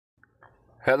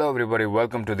Hello, everybody.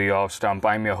 Welcome to the Off Stump.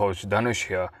 I'm your host Dhanush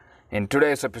here. In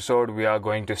today's episode, we are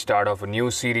going to start off a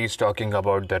new series talking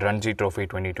about the Ranji Trophy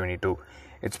 2022.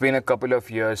 It's been a couple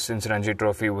of years since Ranji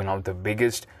Trophy, one of the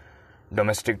biggest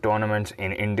domestic tournaments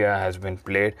in India, has been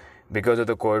played. Because of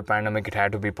the COVID pandemic, it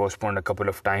had to be postponed a couple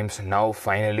of times. Now,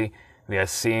 finally, we are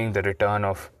seeing the return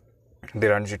of the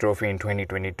Ranji Trophy in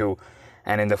 2022.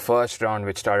 And in the first round,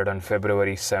 which started on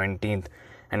February 17th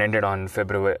and ended on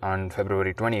February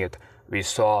 20th, we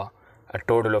saw a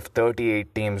total of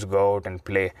 38 teams go out and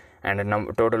play, and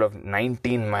a total of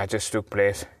 19 matches took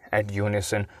place at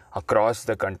unison across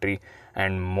the country,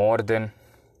 and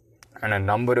a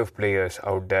number of players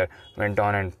out there went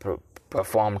on and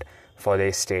performed for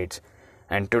their states.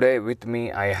 And today with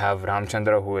me I have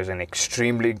Ramchandra, who is an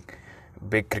extremely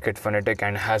big cricket fanatic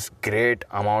and has great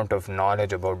amount of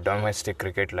knowledge about domestic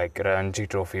cricket like Ranji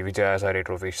Trophy, Vijay Hazare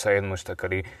Trophy, Syed Mushtaq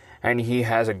Ali, and he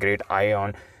has a great eye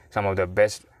on some of the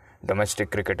best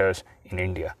domestic cricketers in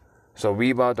India. So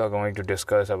we both are going to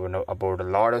discuss about a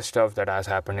lot of stuff that has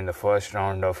happened in the first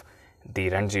round of the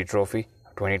Ranji Trophy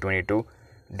 2022.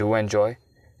 Do enjoy.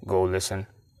 Go listen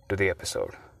to the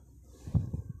episode.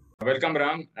 Welcome,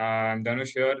 Ram. I'm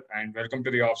Dhanush here, and welcome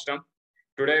to the Off Stump.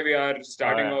 Today we are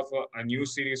starting off a new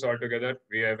series altogether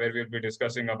where we'll be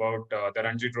discussing about the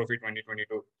Ranji Trophy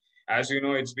 2022. As you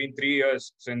know, it's been 3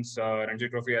 years since Ranji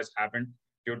Trophy has happened.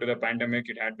 Due to the pandemic,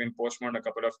 it had been postponed a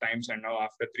couple of times, and now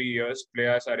after 3 years,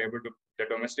 the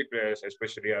domestic players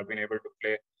especially, have been able to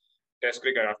play Test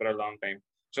cricket after a long time.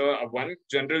 So one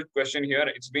general question here: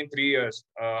 it's been 3 years.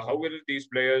 How will these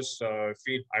players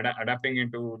feel adapting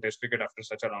into Test cricket after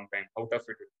such a long time? How tough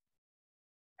it is,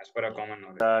 as per a common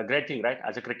knowledge? Great thing, right?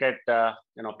 As a cricket,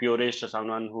 purist,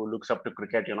 someone who looks up to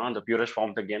cricket, the purest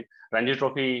form of the game. Ranji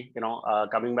Trophy,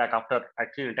 coming back after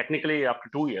actually technically after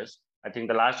 2 years. I think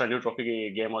the last Ranji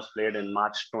Trophy game was played in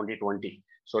March 2020.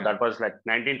 So that was like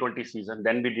 1920 season.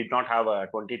 Then we did not have a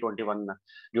 2021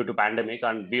 due to pandemic,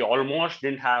 and we almost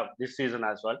didn't have this season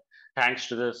as well. Thanks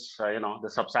to this, the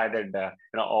subsided,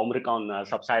 Omicron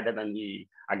subsided, and we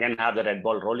again have the red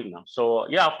ball rolling now. So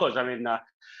yeah, of course,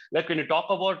 like when you talk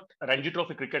about Ranji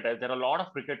Trophy cricketers, there are a lot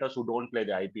of cricketers who don't play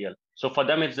the IPL. So for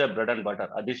them, it's their bread and butter.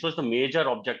 This was the major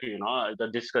objective,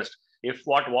 that discussed. If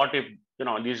what if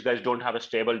these guys don't have a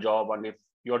stable job, and if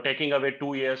you're taking away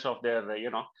 2 years of their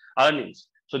earnings.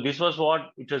 So this was what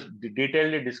it was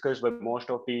detailedly discussed by most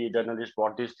of the journalists.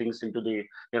 Brought these things into the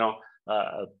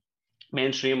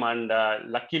mainstream, and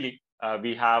luckily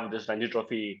we have this Ranji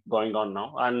Trophy going on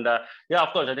now. And yeah,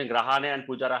 of course, I think Rahane and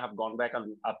Pujara have gone back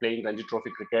and are playing Ranji Trophy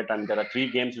cricket, and there are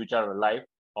 3 games which are live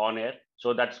on air.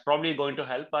 So that's probably going to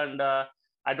help. And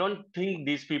I don't think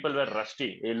these people were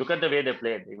rusty. Look at the way they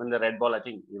played. Even the red ball, I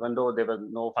think, even though there were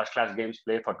no first-class games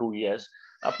played for 2 years,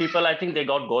 people, I think they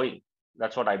got going.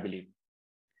 That's what I believe.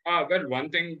 Well,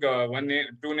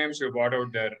 two names you brought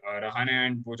out there, Rahane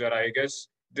and Pujara. I guess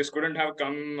this couldn't have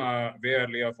come way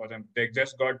earlier for them. They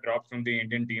just got dropped from the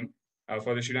Indian team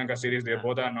for the Sri Lanka series. They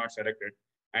both are not selected,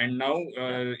 and now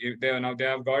they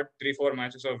have got 3-4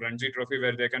 matches of Ranji Trophy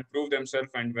where they can prove themselves.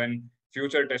 And when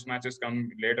future Test matches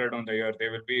come later down the year, they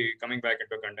will be coming back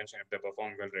into contention if they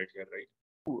perform well right here,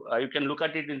 right? You can look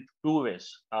at it in 2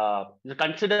 ways.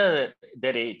 Consider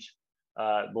their age.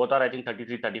 Both are, I think,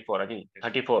 33, 34. I think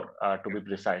 34 to be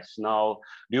precise. Now,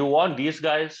 do you want these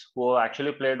guys who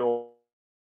actually played over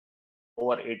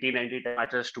 80, 90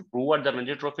 matches to prove at the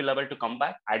Ranji Trophy level to come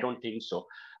back? I don't think so.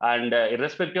 And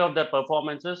irrespective of their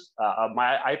performances,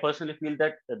 I personally feel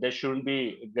that they shouldn't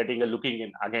be getting a looking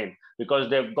in again, because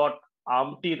they've got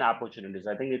umpteen opportunities.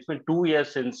 I think it's been 2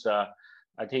 years since,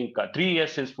 3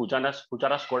 years since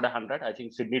Pujara scored 100. I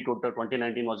think Sydney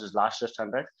 2019 was his last Test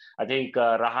 100. I think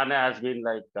Rahane has been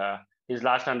his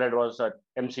last 100 was at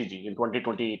MCG in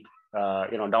 2020.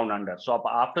 Down under. So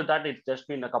after that, it's just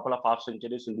been a couple of half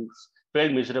centuries, and it's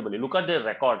failed miserably. Look at their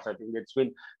records. I think it's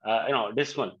been,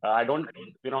 dismal. I don't,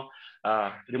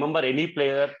 remember any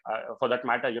player, for that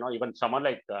matter, even someone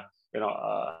like,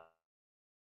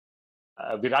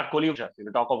 Virat Kohli,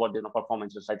 talk about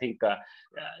performances. I think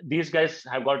these guys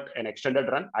have got an extended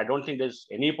run. I don't think there's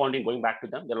any point in going back to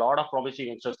them. There are a lot of promising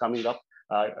youngsters coming up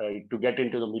to get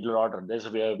into the middle order. There's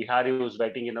Vihari who's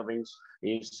waiting in the wings.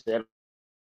 His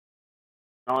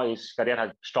career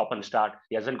has stop and start.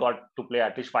 He hasn't got to play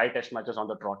at least 5 Test matches on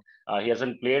the trot. He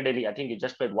hasn't played any. I think he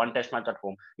just played 1 Test match at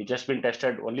home. He's just been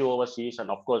tested only overseas, and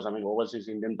of course, overseas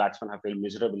Indian batsmen have failed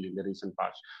miserably in the recent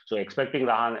past. So expecting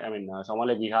someone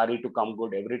like Vihari to come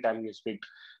good every time he's picked,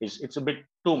 it's a bit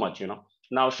too much,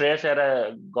 Now Shreyas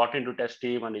Iyer got into Test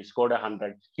team and he scored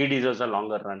 100. He deserves a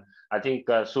longer run. I think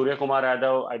Surya Kumar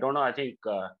Yadav. I don't know. I think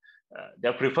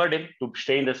they preferred him to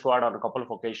stay in the squad on a couple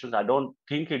of occasions. I don't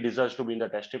think he deserves to be in the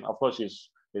test team. Of course, he's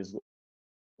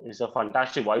a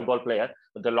fantastic white ball player,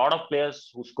 but there are a lot of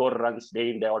players who score runs day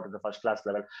in, day out at the first class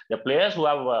level. The players who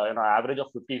have average of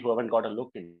 50 who haven't got a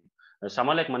look in.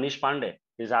 Someone like Manish Pandey,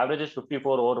 his average is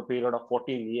 54 over a period of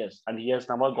 14 years, and he has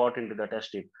never got into the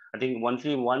test team. I think once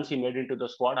he made into the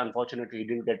squad, unfortunately, he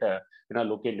didn't get a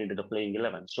look into the playing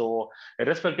 11. So,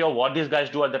 irrespective of what these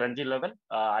guys do at the Ranji level,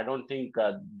 I don't think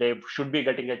they should be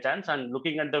getting a chance. And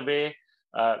looking at the way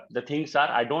the things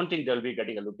are, I don't think they'll be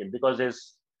getting a look in, because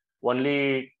there's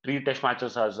only 3 test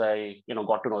matches as I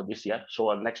got to know this year.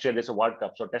 So next year there's a World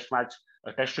Cup. So test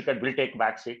cricket will take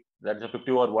backseat. There's a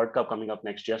 50-over World Cup coming up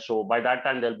next year. So by that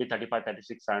time there'll be 35,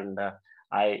 36, and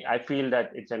I feel that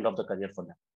it's end of the career for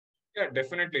them. Yeah,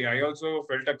 definitely. I also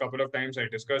felt a couple of times. I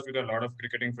discussed with a lot of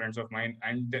cricketing friends of mine,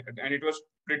 and it was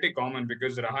pretty common,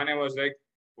 because Rahane was like,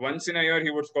 once in a year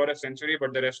he would score a century,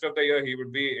 but the rest of the year he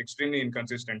would be extremely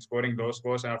inconsistent, scoring those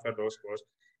scores after those scores.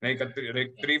 Like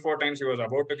 3-4 times he was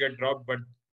about to get dropped, but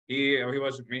he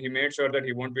made sure that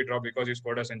he won't be dropped because he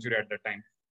scored a century at that time.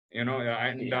 And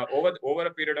over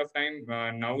a period of time,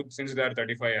 now since they are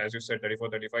 35, as you said, 34,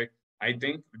 35, I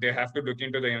think they have to look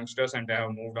into the youngsters, and they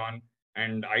have moved on.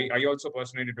 And I also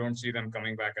personally don't see them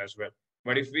coming back as well.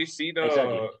 But if we see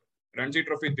the Ranji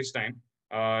Trophy this time,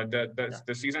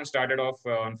 the season started off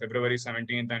on February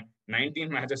 17th, and 19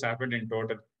 matches happened in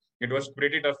total. It was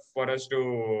pretty tough for us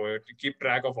to keep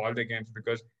track of all the games,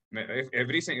 because if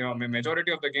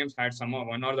majority of the games had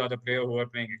one or the other player who were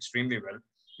playing extremely well.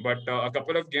 But a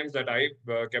couple of games that I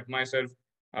kept myself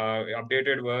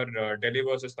updated were Delhi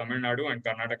versus Tamil Nadu and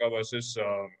Karnataka versus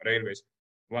Railways.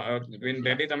 In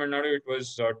Delhi, Tamil Nadu, it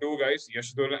was 2 guys,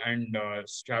 Yashdul and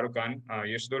Shah Rukh Khan.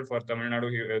 Yashdul for Tamil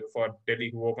Nadu, for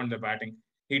Delhi, who opened the batting.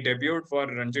 He debuted for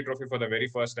Ranji Trophy for the very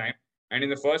first time. And in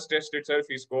the first test itself,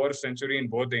 he scored a century in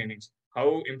both the innings.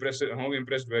 How impressed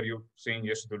were you seeing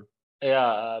Yashdul?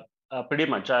 Yeah, pretty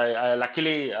much. I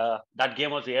luckily that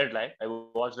game was aired live. I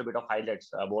watched a bit of highlights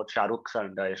about Shah Rukh's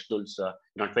and Yashdul's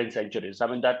twin centuries. I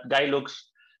mean, that guy looks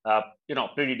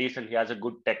pretty decent. He has a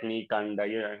good technique, and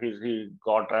he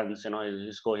got runs.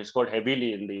 He scored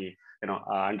heavily in the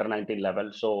under 19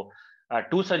 level. So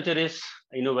 2 centuries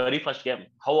in a very first game.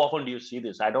 How often do you see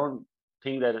this? I don't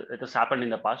think that it has happened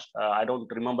in the past. I don't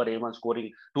remember anyone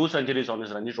scoring 2 centuries on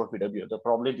his Ranji Trophy debut.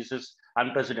 Probably this is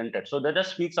unprecedented. So that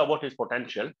just speaks about his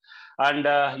potential. And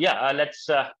let's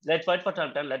wait for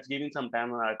some time. Let's give him some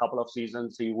time. A couple of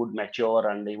seasons, he would mature,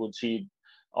 and he would see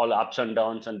all the ups and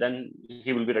downs, and then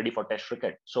he will be ready for test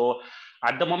cricket. So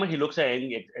at the moment, he looks a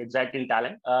young, exciting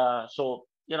talent. So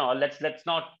let's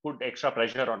not put extra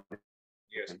pressure on him.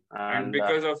 Yes, and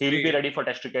because he'll be ready for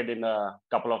test cricket in a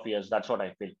couple of years. That's what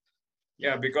I feel.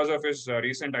 Yeah, because of his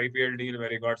recent IPL deal where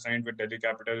he got signed with Delhi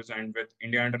Capitals and with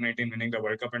India Under 19 winning the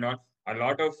World Cup and all, a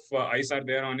lot of eyes are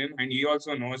there on him, and he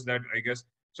also knows that, I guess.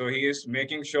 So he is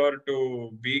making sure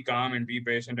to be calm and be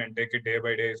patient and take it day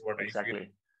by day is what I feel.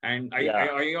 And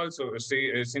I also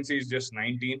say, since he's just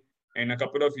 19, in a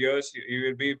couple of years, he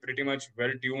will be pretty much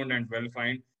well-tuned and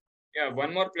well-fined. Yeah,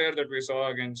 one more player that we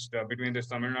saw against between this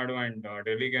Tamil Nadu and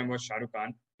Delhi game was Shah Rukh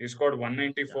Khan. He scored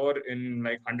 194 in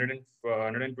like 125,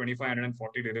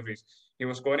 140 deliveries. He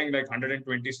was scoring like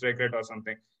 120 strike rate or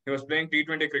something. He was playing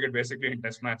T20 cricket basically in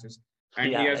test matches. And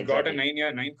he has got a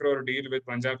 9 crore deal with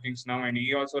Punjab Kings now. And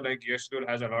he also, like Yashdul,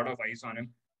 has a lot of eyes on him.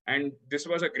 And this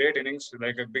was a great innings,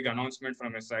 like a big announcement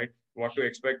from his side, what to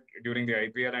expect during the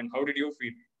IPL. And how did you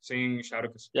feel seeing Shah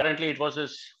Rukh? Currently, it was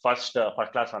his first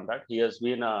class 100. He has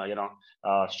been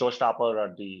showstopper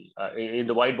at in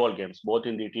the white ball games, both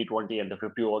in the T20 and the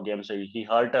 50-over games. He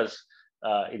hurt us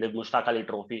in the Mushtaq Ali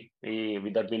Trophy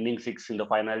with that winning 6 in the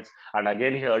finals, and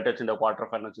again he hurt us in the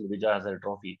quarterfinals in the Vijay Hazare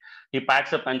Trophy. He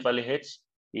packs up punch while he hits.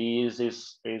 He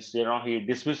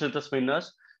dismisses the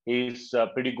spinners. He's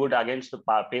pretty good against the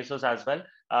pacers as well.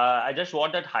 I just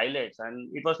watched that highlights, and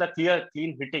it was like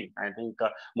clean hitting. I think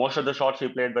most of the shots he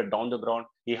played were down the ground.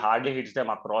 He hardly hits them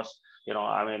across.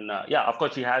 Of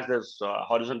course he has this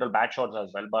horizontal bat shots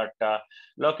as well. But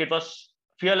look, it was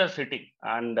fearless hitting,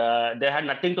 and they had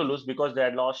nothing to lose because they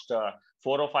had lost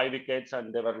 4 or 5 wickets,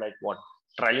 and they were like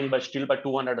trailing by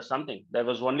 200 or something. There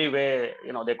was only way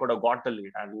they could have got the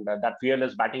lead, and that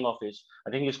fearless batting of his, I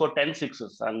think he scored 10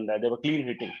 sixes, and they were clean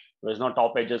hitting. There was no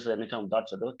top edges or anything of that,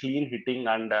 so they were clean hitting,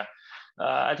 and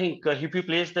I think if he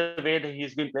plays the way that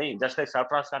he's been playing, just like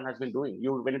Sarfraz Khan has been doing,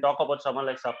 when you talk about someone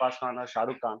like Sarfraz Khan or Shah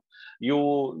Rukh Khan,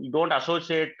 you don't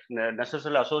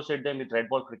necessarily associate them with red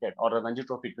ball cricket or a Ranji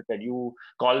Trophy cricket.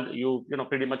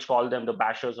 Pretty much call them the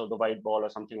bashers of the white ball or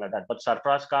something like that. But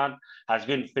Sarfraz Khan has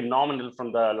been phenomenal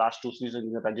from the last 2 seasons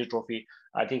in the Ranji Trophy.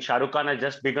 I think Shah Rukh Khan has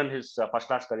just begun his first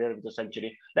class career with a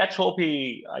century. Let's hope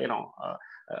he, uh,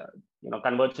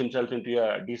 converts himself into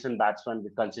a decent batsman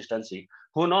with consistency.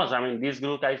 Who knows? I mean, these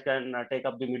guys can take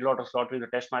up the middle order slot in the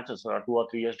test matches 2 or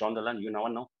 3 years down the line. You never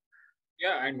know.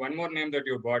 Yeah, and one more name that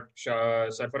you brought,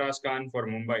 Sarfaraz Khan for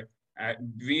Mumbai.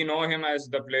 We know him as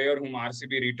the player whom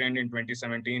RCB retained in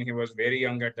 2017. He was very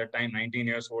young at that time, 19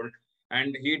 years old,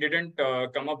 and he didn't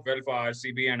come up well for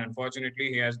RCB. And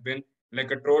unfortunately, he has been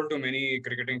like a troll to many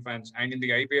cricketing fans. And in the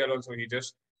IPL also, he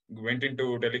just went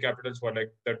into Delhi Capitals for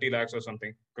like 30 lakhs or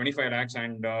something, 25 lakhs,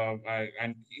 and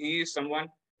he is someone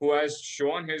who has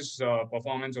shown his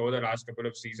performance over the last couple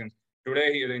of seasons.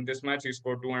 Today, in this match, he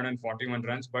scored 241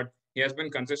 runs, but he has been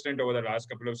consistent over the last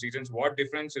couple of seasons. What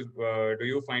difference do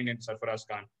you find in Sarfaraz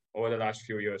Khan over the last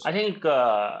few years? I think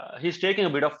he's taking a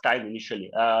bit of time initially.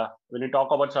 When you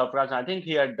talk about Sarfraz, I think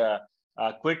he had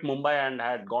quit Mumbai and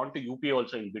had gone to UP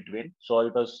also in between.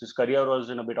 So his career was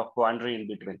in a bit of quandary in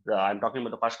between. I'm talking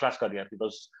about the first class career. He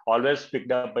was always picked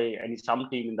up by some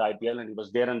team in the IPL, and he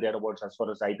was there and thereabouts as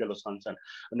far as IPL was concerned.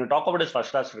 When you talk about his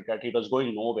first class cricket, he was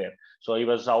going nowhere. So he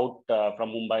was out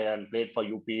from Mumbai and played for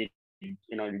UP. It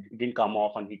didn't come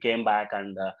off, and he came back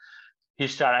and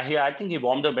I think he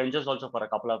warmed the benches also for a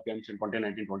couple of games in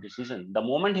 2019-20 season. The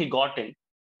moment he got in,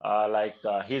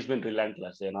 he's been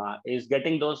relentless. He's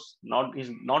getting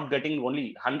he's not getting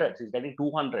only hundreds. He's getting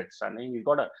 200s, and he's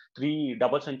got 3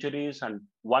 double centuries and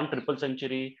 1 triple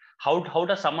century. How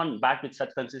does someone bat with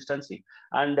such consistency?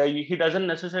 And he doesn't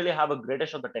necessarily have a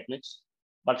greatest of the techniques,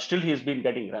 but still he's been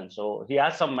getting runs. So he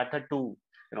has some method to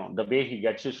the way he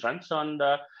gets his runs, and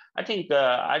I think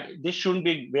this shouldn't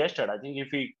be wasted. I think if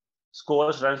he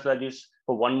scores runs like this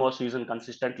for one more season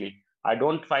consistently, I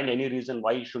don't find any reason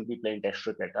why he should be playing Test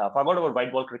cricket. Forgot about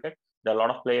white ball cricket. There are a lot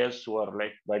of players who are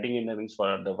like waiting in the wings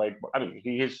for the white ball. I mean,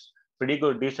 he is pretty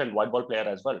good, decent white ball player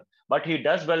as well. But he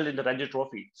does well in the Ranji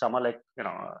Trophy. Someone like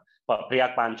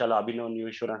Priyak Panchala, Abhinav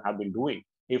Nivishwaran have been doing.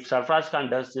 If Sarfraz Khan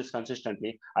does this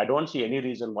consistently, I don't see any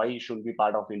reason why he shouldn't be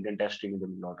part of Indian Test team in the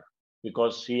middle order,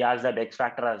 because he has that X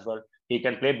factor as well. He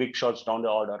can play big shots down the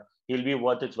order. He'll be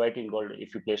worth its weight in gold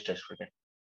if he plays Test cricket.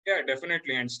 Yeah,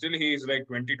 definitely. And still he is like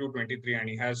 22, 23, and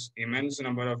he has immense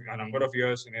number of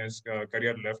years in his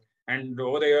career left. And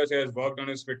over the years, he has worked on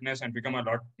his fitness and become a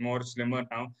lot more slimmer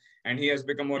now. And he has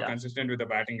become more consistent with the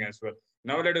batting as well.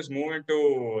 Now let us move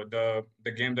into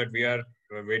the game that we are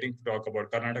waiting to talk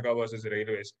about, Karnataka versus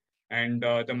Railways. And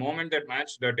the moment that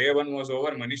match, the day one was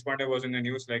over, Manish Pandey was in the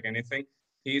news like anything.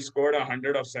 He scored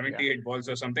 178 balls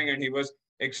or something, and he was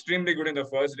extremely good in the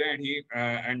first day.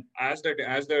 And as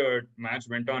the match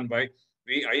went on by,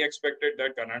 I expected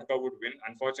that Karnataka would win.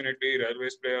 Unfortunately,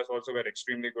 Railways players also were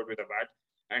extremely good with the bat.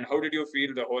 And how did you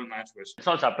feel the whole match was? It's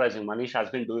not surprising. Manish has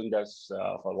been doing this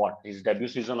for what? His debut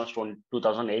season was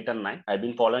 2008 and 9. I've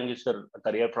been following his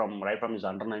career right from his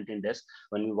under 19 days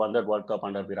when he won the World Cup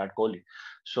under Virat Kohli.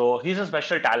 So he's a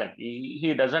special talent.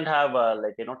 He doesn't have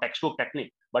textbook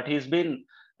technique, but he's been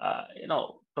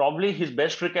probably his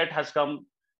best cricket has come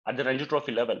at the Ranji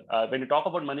Trophy level. When you talk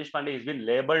about Manish Pandey, he's been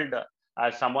labelled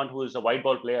as someone who is a white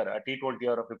ball player, a T20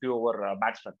 or a 50 over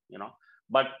batsman.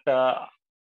 But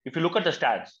if you look at the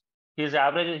stats, he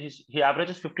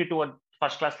averages 52 at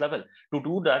first class level. To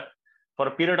do that for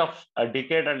a period of a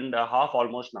decade and a half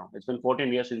almost now, it's been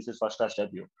 14 years since his first class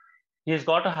debut. He's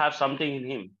got to have something in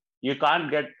him. You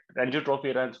can't get Ranji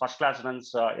Trophy runs, first class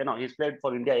runs. He's played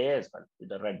for India A as well with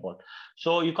the red ball.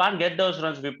 So you can't get those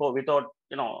runs without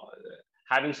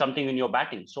having something in your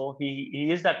batting. So he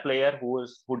is that player who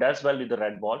does well with the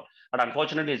red ball, but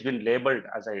unfortunately he's been labelled,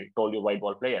 as I told you, white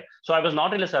ball player. So I was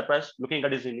not really surprised looking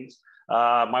at his innings.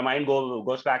 My mind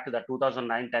goes back to the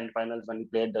 2009-10 finals when he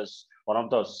played one of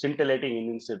those scintillating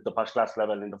innings at the first class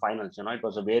level in the finals. It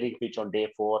was a very pitch on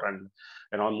day 4, and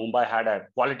Mumbai had a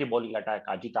quality bowling attack.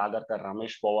 Ajit Agarkar,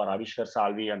 Ramesh Pawar, Avishkar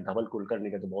Salvi, and Dhaval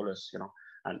Kulkarni as the bowlers.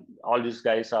 And all these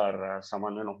guys are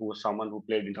someone who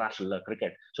played international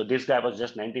cricket. So this guy was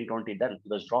just 19-20 then. He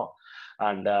was raw.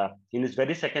 And in his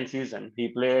very second season, he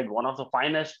played one of the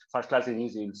finest first-class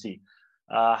innings you'll see.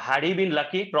 Had he been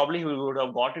lucky, probably he would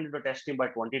have got into the test team by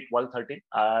 2012-13.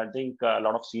 I think a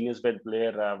lot of seniors were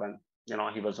there when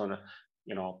he was on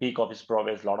a peak of his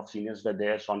prowess. A lot of seniors were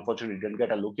there. So unfortunately, he didn't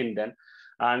get a look in then.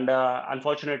 And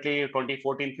unfortunately,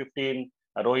 2014-15,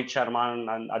 Rohit Sharma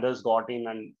and others got in,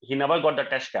 and he never got the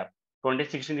test cap.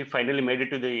 2016 he finally made it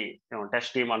to the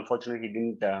test team. Unfortunately, he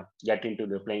didn't get into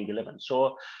the playing 11.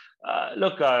 So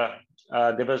look,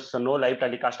 there was no live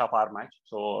telecast of our match,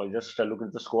 so just look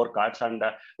at the scorecards. And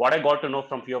what I got to know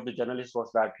from few of the journalists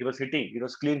was that he was hitting, he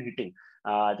was clean hitting.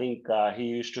 I think he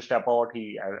used to step out.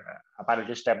 He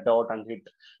apparently stepped out and hit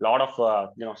a lot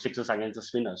of sixes against the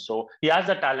spinners. So he has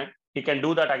the talent. He can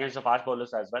do that against the fast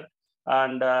bowlers as well.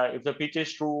 And if the pitch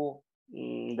is true,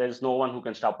 there's no one who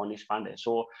can stop Manish Pandey.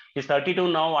 So he's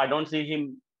 32 now. I don't see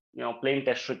him, playing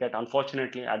Test cricket.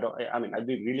 Unfortunately, I don't. I mean, I'd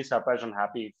be really surprised and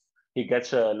happy if he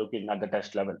gets a look in at the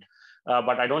Test level.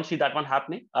 But I don't see that one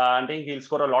happening. I think he'll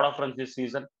score a lot of runs this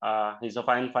season. He's a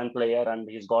fine player, and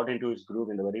he's got into his groove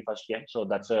in the very first game. So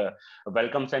that's a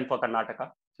welcome sign for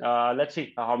Karnataka. Let's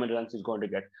see how many runs he's going to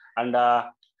get. And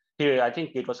I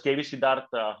think it was KV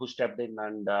Siddharth who stepped in,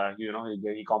 and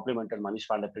he complimented Manish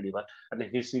Pandey pretty well. And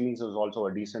his innings was also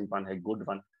a decent one, a good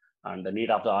one, and the need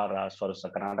of the hour as far as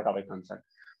Karnataka was concerned.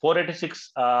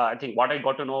 486. I think what I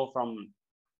got to know from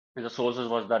the sources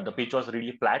was that the pitch was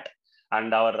really flat,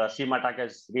 and our seam attack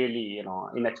is really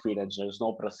inexperienced. There's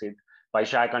no proceed.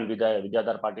 Vaishak and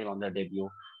Vidyadhar Patil on their debut.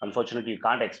 Unfortunately, you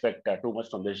can't expect too much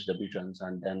from these debutants.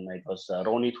 And then it was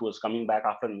Ronit who was coming back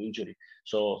after an injury.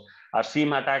 So our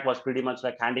seam attack was pretty much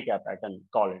like handicapped, I can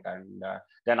call it. And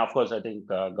then, of course, I think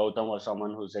Gautam was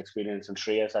someone who's experienced, and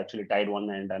Shreyas actually tied one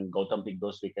end, and Gautam picked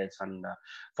those wickets. And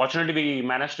fortunately, we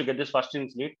managed to get this first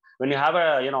innings lead. When you have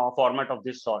a format of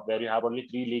this sort where you have only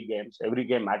 3 league games, every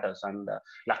game matters. And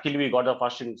luckily, we got the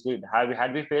first innings lead.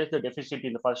 Had we faced the deficit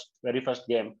in the very first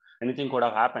game, anything could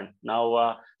have happened.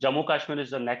 Now, Jammu Kashmir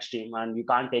is the next team, and you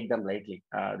can't take them lightly.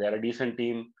 They're a decent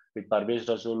team with Parvez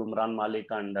Rasool, Umran Malik,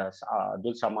 and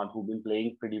Abdul Samad, who've been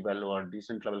playing pretty well, or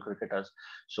decent level cricketers.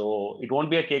 So it won't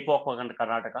be a cakewalk for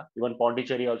Karnataka. Even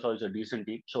Pondicherry also is a decent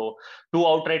team. So 2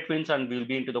 outright wins, and we'll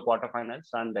be into the quarterfinals,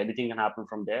 and anything can happen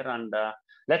from there. And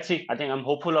let's see. I think I'm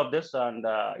hopeful of this. And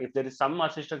if there is some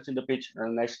assistance in the pitch,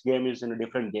 next game is in a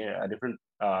different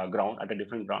ground, at a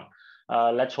different ground.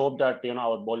 Let's hope that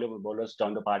our bowlers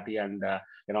join the party, and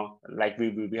like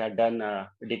we had done a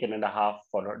decade and a half,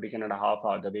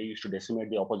 the way we used to decimate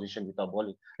the opposition with our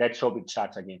bowling. Let's hope it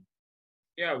starts again.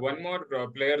 Yeah, one more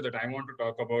player that I want to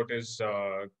talk about is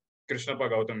Krishnappa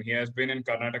Gautam. He has been in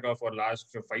Karnataka for last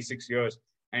 5-6 years,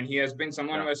 and he has been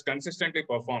someone who has consistently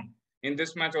performed. In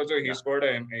this match also, he scored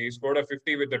a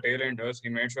 50 with the tailenders. He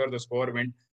made sure the score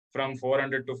went from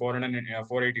 400 to 400,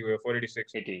 480,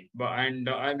 486. 80. And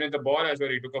I mean, the ball as well,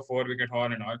 he took a 4-wicket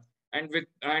haul and all.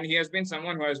 And he has been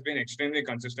someone who has been extremely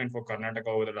consistent for Karnataka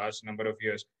over the last number of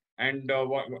years. And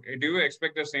do you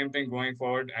expect the same thing going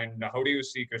forward? And how do you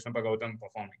see Krishnappa Gautam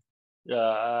performing?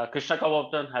 Krishna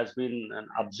Gautam has been an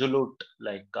absolute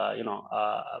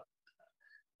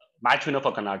match winner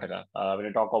for Karnataka. When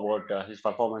you talk about his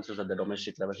performances at the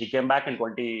domestic level, he came back in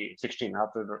 2016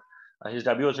 after his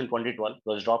debut was in 2012. He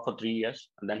was dropped for 3 years,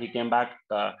 and then he came back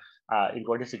in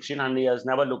 2016, and he has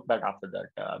never looked back after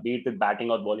that, be it with batting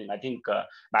or bowling. I think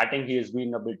batting, he has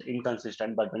been a bit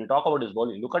inconsistent, but when you talk about his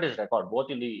bowling, look at his record,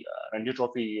 both in the Ranji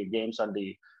Trophy games and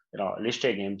the list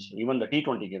A games, even the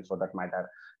T20 games for that matter.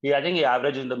 I think he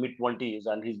averaged in the mid-20s,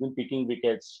 and he's been picking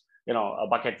wickets,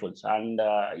 bucketfuls. And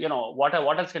what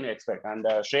else can you expect? And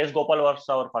Shreyas Gopal was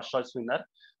our first choice winner,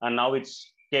 and now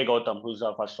it's K. Gautam, who's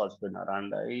our first choice winner.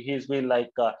 And he's been like,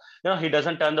 he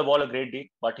doesn't turn the ball a great deal,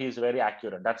 but he's very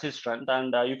accurate. That's his strength.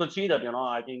 And you could see that,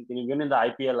 I think even in the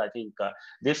IPL, I think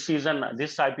this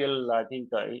IPL, I think,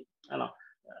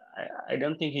 I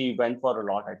don't think he went for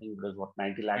a lot. I think it was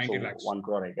 90 lakhs or 1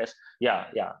 crore, I guess. Yeah.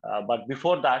 But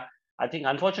before that, I think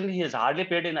unfortunately he has hardly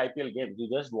played in IPL games. He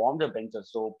just warmed the benches.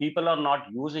 So people are not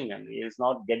using him. He is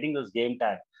not getting this game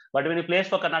tag. But when he plays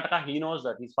for Karnataka, he knows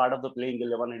that he's part of the playing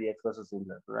 11 and he expresses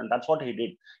himself. And that's what he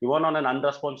did. Even on an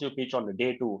unresponsive pitch on the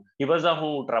day 2, he was the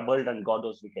who troubled and got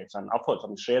those wickets. And of course,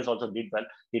 Shreyas also did well.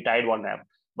 He tied one up.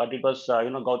 But it was,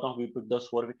 Gautam who took those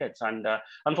 4 wickets. And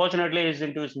unfortunately, he's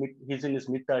in his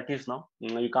mid-30s now.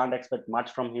 You can't expect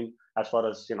much from him as far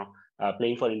as,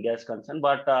 playing for India is concerned.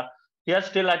 But he has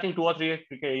still, I think, 2 or 3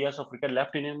 years of cricket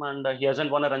left in him, and he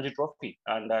hasn't won a Ranji Trophy.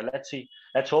 And let's see.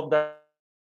 Let's hope that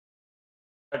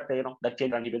that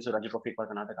change and he wins the Ranji Trophy for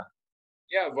Karnataka.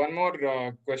 Yeah, one more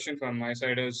question from my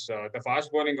side is the fast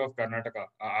bowling of Karnataka.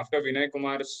 After Vinay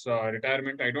Kumar's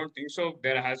retirement, I don't think so.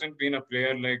 There hasn't been a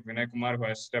player like Vinay Kumar who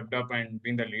has stepped up and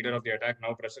been the leader of the attack.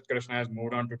 Now Prasidh Krishna has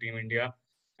moved on to Team India.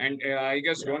 And I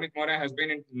guess Ronit Moria has been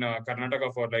in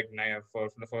Karnataka for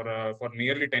for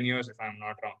nearly 10 years, if I'm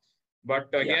not wrong. But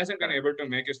he hasn't been able to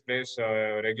make his place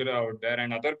regular out there.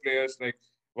 And other players like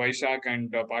Vaishak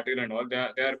and Patil and all, they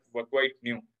are quite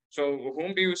new. So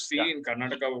whom do you see in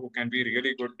Karnataka who can be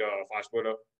really good fast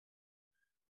bowler?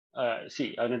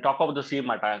 See, when we talk about the same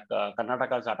attack,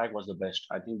 Karnataka's attack was the best.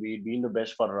 I think we've been the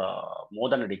best for more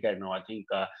than a decade now. I think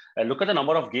look at the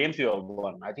number of games we have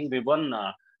won. I think we won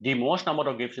the most number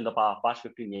of games in the past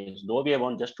 15 years. Though we have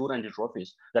won just 2 Ranji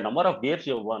trophies, the number of games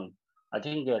we have won, I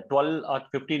think 12 or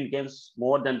 15 games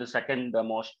more than the second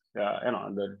most,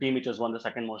 the team which has won the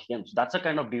second most games. That's the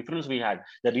kind of difference we had.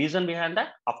 The reason behind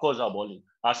that, of course, our bowling,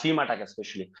 our seam attack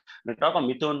especially. When we talk of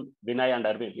Mithun, Vinay, and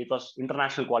Arvind, it was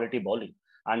international quality bowling.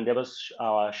 And there was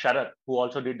Sharat, who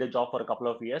also did the job for a couple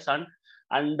of years,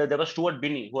 and there was Stuart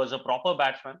Binney, who was a proper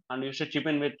batsman and used to chip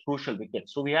in with crucial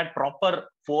wickets. So we had proper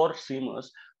four seamers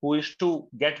who used to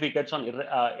get wickets on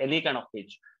any kind of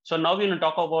pitch. So now we will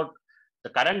talk about the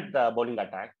current bowling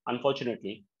attack.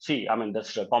 Unfortunately, see, I mean,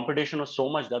 this competition was so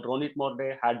much that Ronit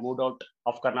Morde had moved out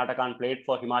of Karnataka and played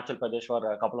for Himachal Pradesh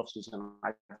for a couple of seasons.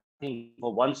 I think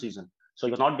for one season. So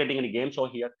he was not getting any games over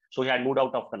here. So he had moved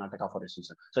out of Karnataka for a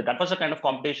season. So that was the kind of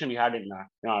competition we had in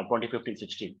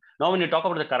 2015-16. Now, when you talk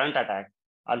about the current attack,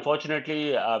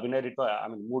 unfortunately, Vinay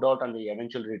moved out and he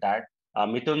eventually retired.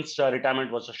 Mithun's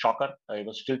retirement was a shocker. He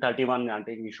was still 31. I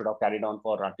think he should have carried on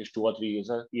for at least 2 or 3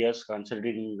 years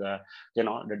considering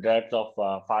the depth of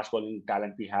fast bowling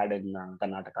talent we had in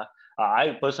Karnataka.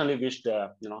 I personally wished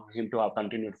him to have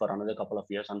continued for another couple of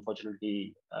years. Unfortunately,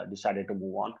 he decided to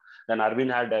move on. Then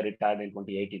Arvind had retired in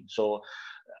 2018. So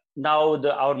now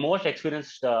our most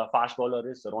experienced fast bowler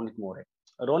is Ronit More.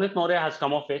 Ronit More has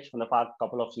come of age from the past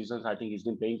couple of seasons. I think he's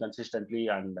been playing consistently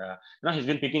and he's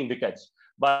been picking wickets.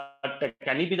 But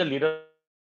can he be the leader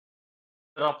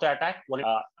of the attack?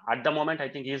 At the moment, I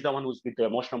think he's the one who's with the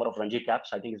most number of Ranji caps.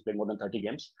 I think he's played more than 30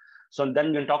 games. So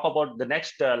then we'll talk about the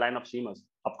next line of seamers.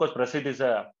 Of course, Prasidh is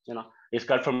he's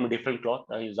cut from a different cloth.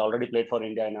 He's already played for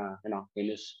India in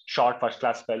his short first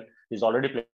class spell. He's already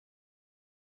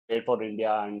played for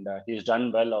India and he's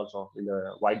done well also in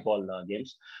the white ball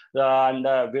games.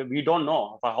 We don't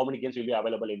know for how many games will be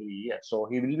available every year. So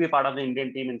he will be part of the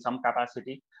Indian team in some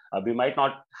capacity. We might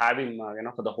not have him,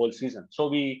 for the whole season. So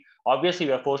we are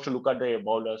forced to look at the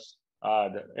bowlers,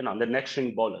 the next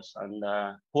string bowlers. And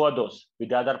who are those?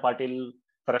 Vidyadhar Patil,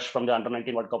 fresh from the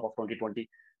Under-19 World Cup of 2020.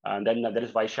 And then there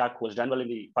is Vaishak, who has done well in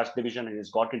the first division and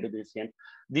has got into this game.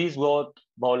 These both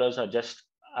bowlers are just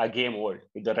a game old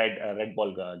with the red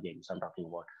ball games I'm talking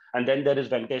about. And then there is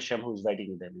Venkatesham who's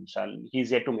waiting in the innings and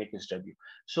he's yet to make his debut.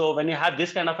 So when you have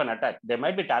this kind of an attack, they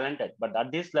might be talented, but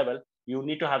at this level, you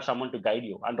need to have someone to guide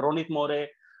you. And Ronit More,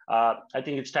 I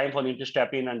think it's time for him to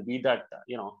step in and be that,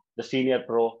 the senior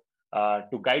pro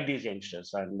to guide these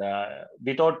youngsters. And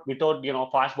without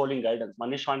fast bowling guidance,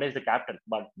 Manish Pandey is the captain,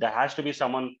 but there has to be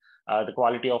someone the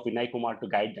quality of Vinay Kumar to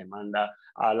guide them. And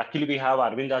luckily, we have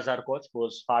Arvind as our coach, who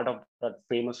was part of that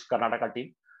famous Karnataka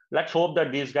team. Let's hope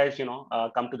that these guys,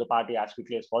 come to the party as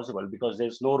quickly as possible because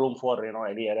there's no room for,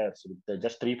 any errors. With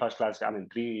just three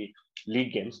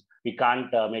league games, we can't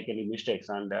make any mistakes.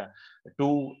 And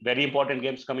two very important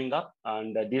games coming up,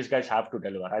 and these guys have to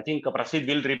deliver. I think Prasidh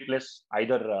will replace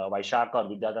either Vaishak or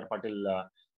Vidyadhar Patil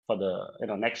for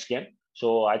the next game.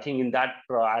 So I think in that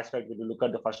aspect, when you look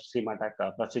at the first team attack,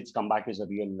 Prasidh's comeback is a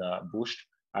real boost.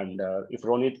 And if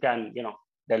Ronit can,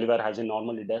 deliver as he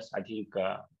normally does, I think,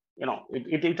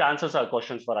 it answers our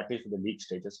questions for at least the league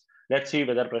stages. Let's see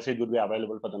whether Prasidh would be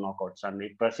available for the knockouts. And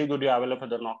if Prasidh would be available for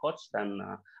the knockouts, then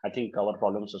I think our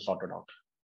problems are sorted out.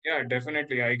 Yeah,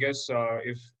 definitely. I guess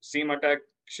if seam attack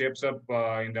shapes up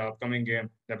in the upcoming game,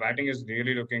 the batting is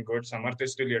really looking good. Samarth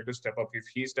is still yet to step up. If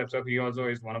he steps up, he also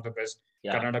is one of the best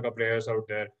Karnataka players out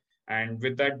there. And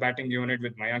with that batting unit,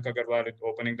 with Mayank Agarwal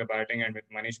opening the batting and with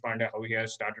Manish Pandey, how he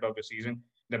has started off the season,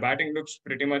 the batting looks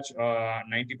pretty much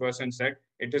 90% set.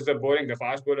 It is the bowling, the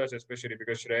fast bowlers especially,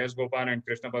 because Shreyas Gopal and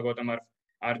Krishna Bhagavatam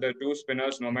are the two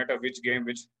spinners no matter which game,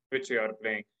 which you are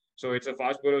playing. So it's the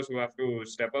fast bowlers who have to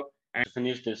step up. And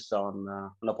finish this on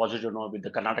a positive note with the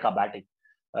Karnataka batting.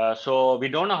 So we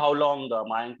don't know how long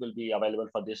Mayank will be available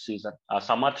for this season.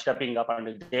 Samarth stepping up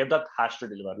and Devdutt has to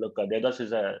deliver. Look, Devdutt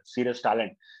is a serious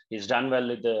talent. He's done well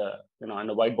with the in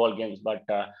the white ball games, but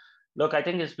look, I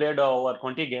think he's played over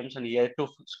 20 games and he had to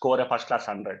score a first class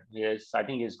 100. I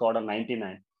think he's got a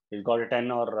 99. He's got a 10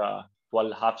 or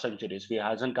 12 half centuries. He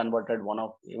hasn't converted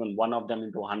even one of them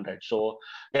into 100. So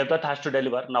Devdutt has to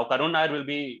deliver. Now Karun Nair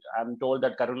I'm told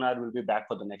that Karun Nair will be back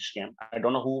for the next game. I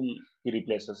don't know whom he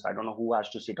replaces. I don't know who has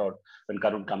to sit out when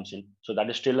Karun comes in. So that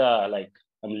is still a $1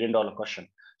 million question.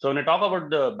 So when we talk about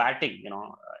the batting,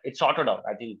 it's sorted out.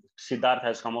 I think Siddharth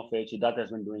has come of age. Siddharth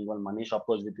has been doing well. Manish, of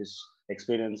course, with his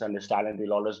experience and his talent,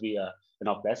 will always be a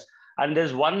plus. And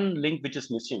there's one link which is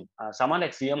missing. Someone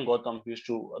like CM Gautam used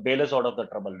to bail us out of the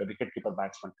trouble, the wicketkeeper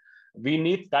batsman. We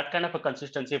need that kind of a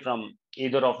consistency from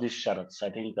either of these Sharaths. I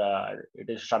think it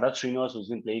is Sharath Srinivas who's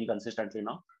been playing consistently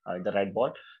now in the right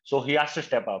ball. So he has to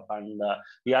step up and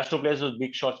he has to play those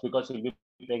big shots because he'll be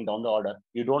playing down the order.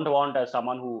 You don't want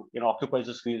someone who occupies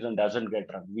the screens and doesn't get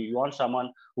runs. We want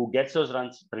someone who gets those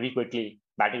runs pretty quickly,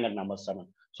 batting at number 7.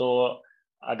 So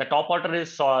the top order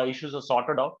issues are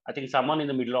sorted out. I think someone in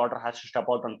the middle order has to step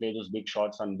out and play those big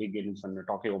shots and big innings. And we're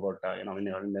talking about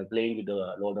when they're playing with the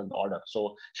lower on the order.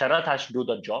 So Sharath has to do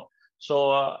the job.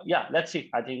 So yeah, let's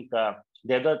see. I think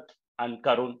Devat and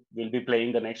Karun will be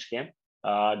playing the next game.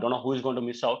 Don't know who is going to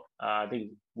miss out. I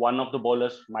think one of the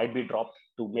bowlers might be dropped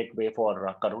to make way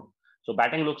for Karun. So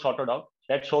batting looks sorted out.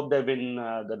 Let's hope they win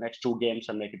the next 2 games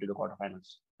and make it to the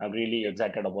quarterfinals. I'm really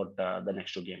excited about the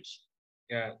next 2 games.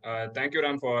 Yeah, thank you,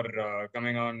 Ram, for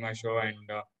coming on my show and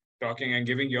talking and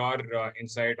giving your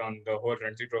insight on the whole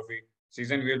Ranji Trophy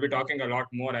season. We'll be talking a lot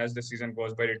more as the season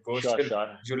goes by. It goes till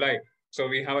July, so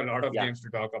we have a lot of games to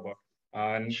talk about.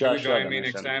 Do join me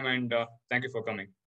next time, and thank you for coming.